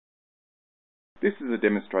This is a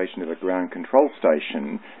demonstration of a ground control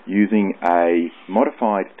station using a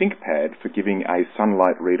modified Thinkpad for giving a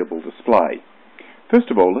sunlight readable display. First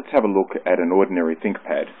of all, let's have a look at an ordinary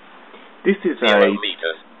Thinkpad. This is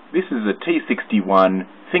a T41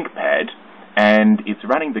 Thinkpad, and it's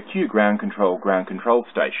running the Q ground control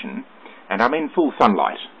station, and I'm in full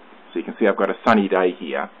sunlight. So you can see I've got a sunny day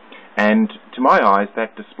here, and to my eyes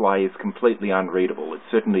that display is completely unreadable. It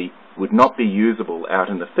certainly would not be usable out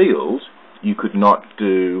in the field. You could not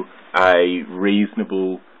do any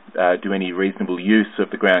reasonable use of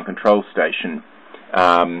the ground control station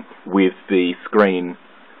with the screen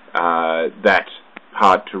that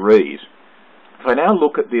hard to read. If I now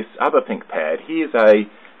look at this other Thinkpad, here's a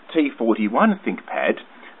T41 Thinkpad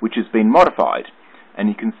which has been modified, and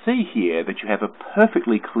you can see here that you have a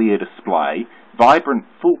perfectly clear display, vibrant,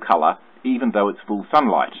 full colour, even though it's full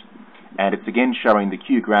sunlight. And it's again showing the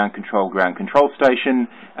Q ground control station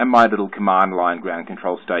and my little command line ground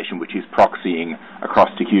control station, which is proxying across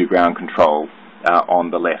to Q ground control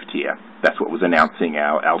on the left here. That's what was announcing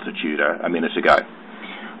our altitude a minute ago.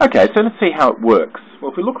 Okay, so let's see how it works.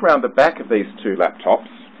 Well, if we look around the back of these two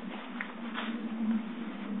laptops,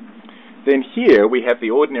 then here we have the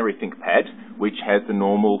ordinary Thinkpad, which has the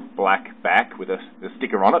normal black back with a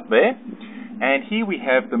sticker on it there. And here we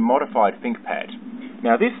have the modified Thinkpad.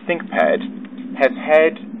 Now this Thinkpad has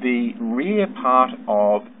had the rear part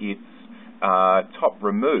of its top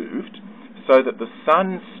removed so that the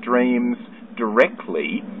sun streams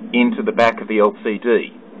directly into the back of the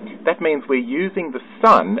LCD. That means we're using the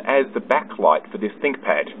sun as the backlight for this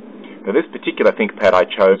Thinkpad. Now this particular Thinkpad I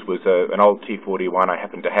chose was an old T41 I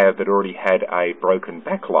happened to have that already had a broken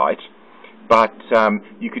backlight, but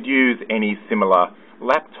you could use any similar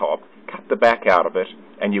laptop, cut the back out of it,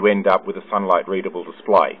 and you end up with a sunlight readable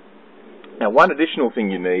display. Now one additional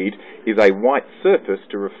thing you need is a white surface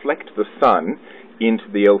to reflect the sun into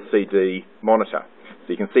the LCD monitor. So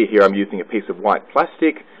you can see here I'm using a piece of white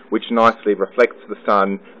plastic which nicely reflects the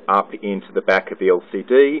sun up into the back of the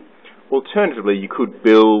LCD. Alternatively, you could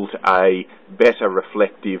build a better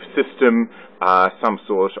reflective system, some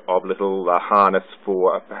sort of little harness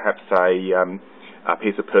for perhaps a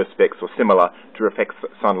piece of perspex or similar to reflect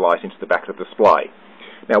sunlight into the back of the display.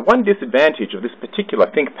 Now one disadvantage of this particular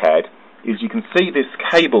Thinkpad is you can see this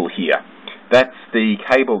cable here. That's the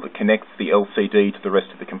cable that connects the LCD to the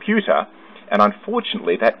rest of the computer, and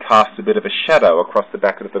unfortunately that casts a bit of a shadow across the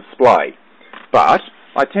back of the display. But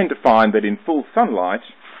I tend to find that in full sunlight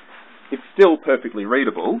it's still perfectly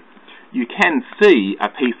readable. You can see a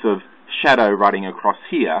piece of shadow running across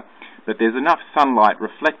here, but there's enough sunlight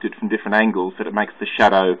reflected from different angles that it makes the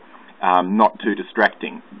shadow not too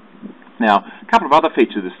distracting. Now, a couple of other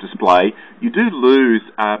features of this display, you do lose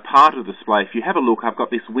part of the display. If you have a look, I've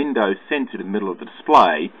got this window centered in the middle of the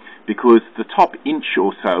display because the top inch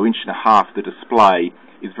or so, inch and a half of the display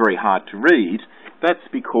is very hard to read. That's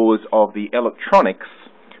because of the electronics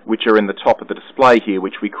which are in the top of the display here,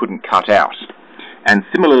 which we couldn't cut out. And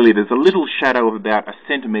similarly, there's a little shadow of about a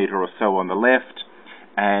centimetre or so on the left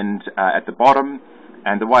and at the bottom.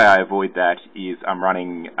 And the way I avoid that is I'm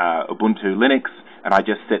running Ubuntu Linux, and I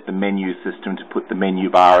just set the menu system to put the menu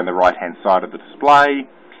bar on the right-hand side of the display,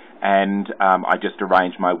 and I just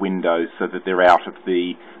arrange my windows so that they're out of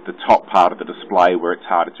the top part of the display where it's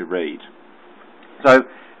harder to read. So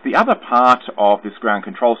the other part of this ground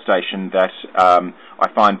control station that I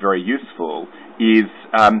find very useful is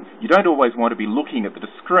you don't always want to be looking at the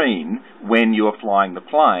screen when you're flying the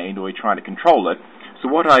plane or you're trying to control it. So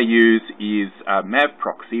what I use is Mav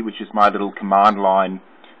Proxy, which is my little command line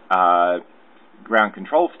ground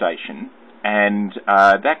control station, and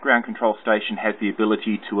that ground control station has the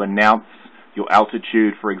ability to announce your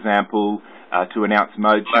altitude, for example, to announce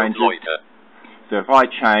mode changes. So if I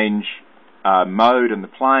change mode in the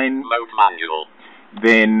plane, mode manual,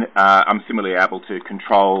 then I'm similarly able to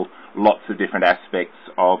control lots of different aspects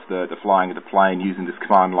of the flying of the plane using this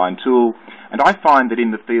command line tool. And I find that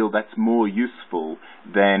in the field that's more useful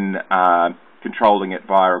than controlling it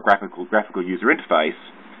via a graphical user interface.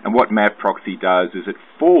 And what Mav Proxy does is it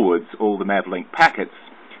forwards all the Mavlink packets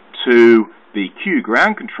to the Q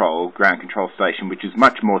ground control station, which is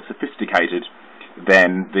much more sophisticated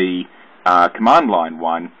than the command line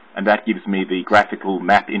one, and that gives me the graphical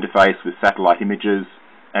map interface with satellite images,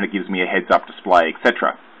 and it gives me a heads-up display,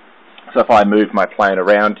 etc. So if I move my plane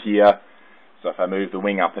around here, so if I move the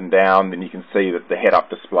wing up and down, then you can see that the head-up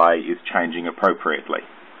display is changing appropriately.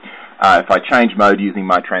 If I change mode using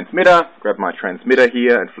my transmitter, grab my transmitter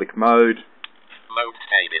here and flick mode. Mode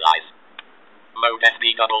stabilize. Mode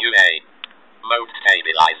FBWA. Mode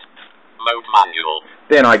stabilize. Mode manual.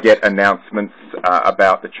 Then I get announcements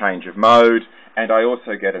about the change of mode, and I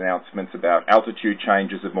also get announcements about altitude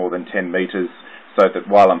changes of more than 10 meters, so that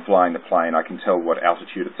while I'm flying the plane I can tell what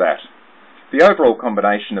altitude it's at. The overall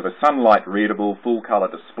combination of a sunlight readable full colour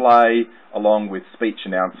display along with speech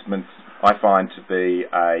announcements I find to be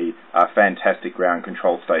a fantastic ground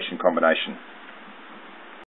control station combination.